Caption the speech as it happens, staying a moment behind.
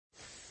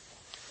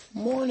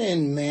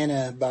Morning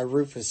Manna by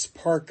Rufus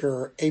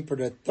Parker, April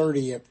the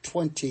 30th,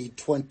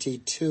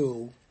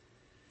 2022.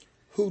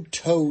 Who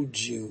told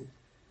you?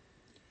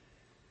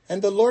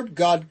 And the Lord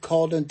God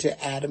called unto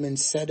Adam and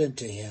said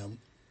unto him,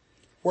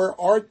 Where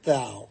art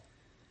thou?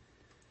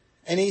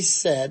 And he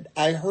said,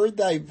 I heard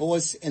thy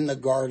voice in the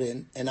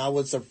garden, and I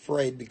was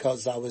afraid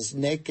because I was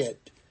naked,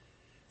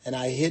 and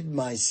I hid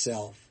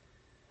myself.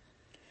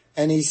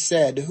 And he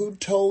said, Who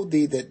told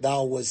thee that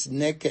thou wast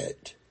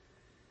naked?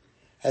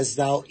 Hast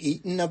thou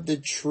eaten of the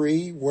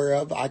tree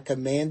whereof I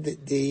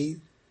commanded thee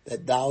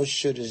that thou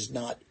shouldest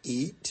not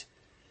eat?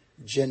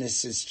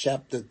 Genesis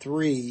chapter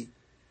 3,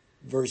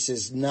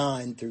 verses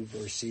 9 through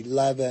verse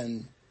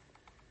 11.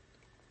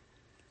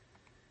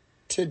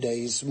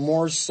 Today's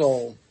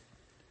morsel.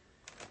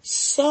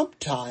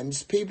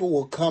 Sometimes people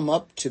will come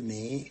up to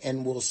me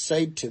and will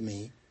say to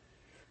me,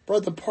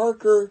 Brother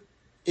Parker,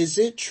 is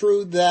it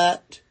true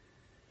that?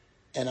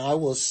 And I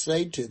will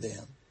say to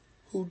them,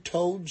 Who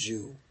told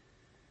you?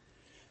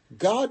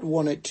 God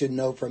wanted to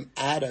know from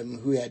Adam,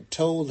 who had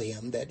told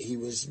him that he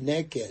was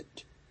naked.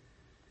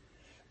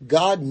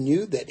 God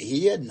knew that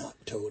he had not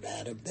told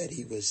Adam that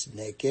he was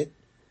naked.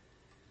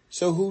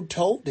 So who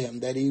told him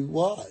that he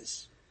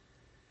was?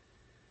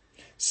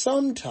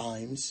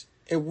 Sometimes,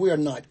 if we are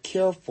not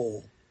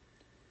careful,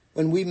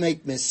 when we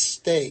make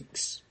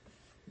mistakes,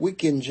 we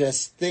can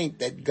just think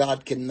that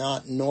God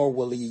cannot nor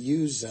will he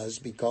use us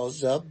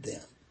because of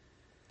them.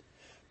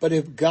 But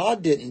if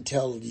God didn't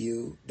tell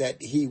you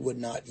that he would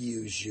not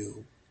use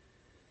you,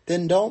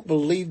 then don't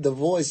believe the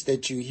voice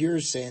that you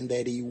hear saying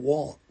that he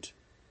won't.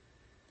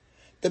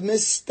 The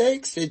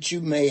mistakes that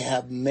you may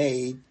have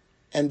made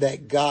and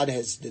that God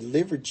has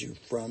delivered you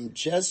from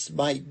just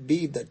might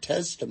be the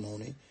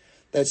testimony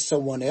that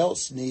someone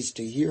else needs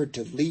to hear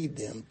to lead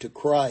them to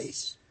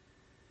Christ.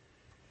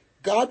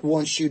 God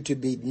wants you to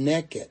be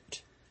naked,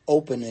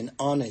 open and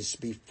honest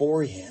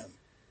before him.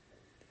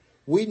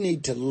 We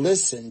need to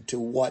listen to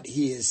what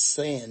he is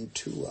saying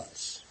to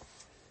us.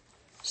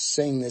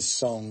 Sing this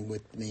song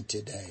with me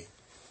today.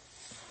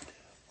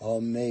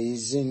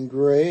 Amazing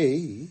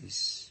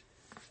grace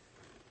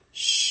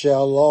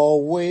shall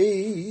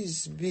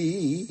always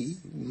be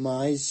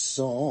my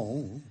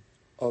song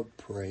of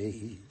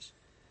praise.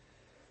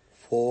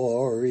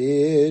 For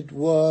it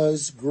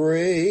was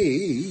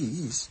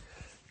grace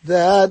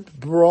that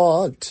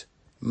brought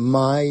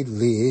my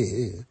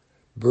liberty.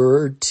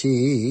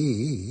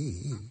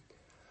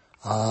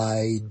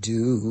 I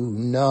do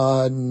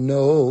not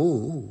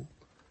know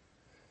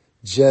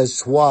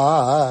just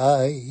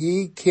why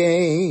he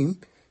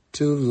came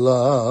to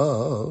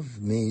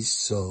love me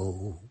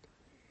so.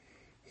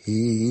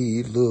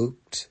 He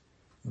looked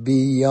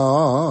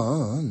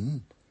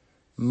beyond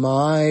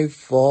my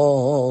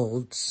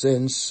faults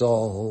and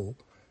saw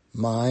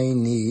my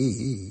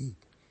need.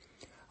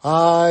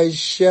 I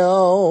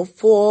shall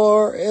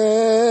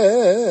forever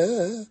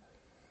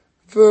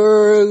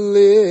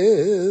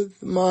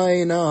lift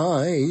mine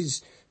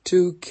eyes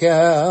to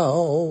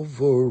Calvary,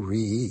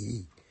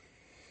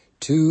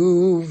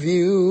 to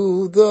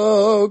view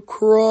the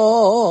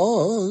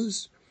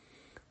cross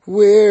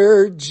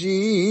where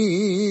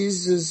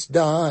Jesus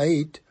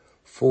died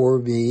for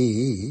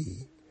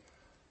me.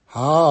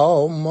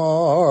 How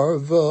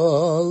marvelous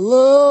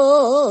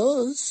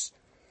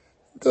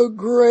the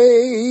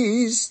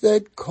grace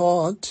that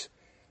caught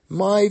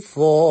my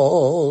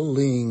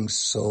falling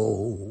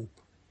soul.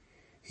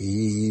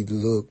 He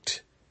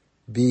looked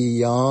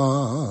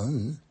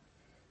beyond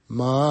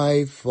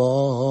my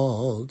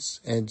faults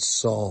and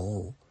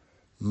saw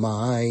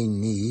my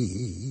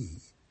need.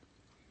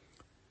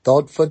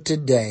 Thought for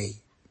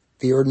today,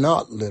 fear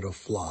not, little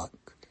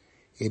flock.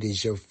 It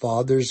is your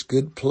Father's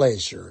good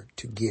pleasure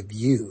to give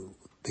you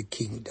the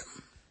kingdom.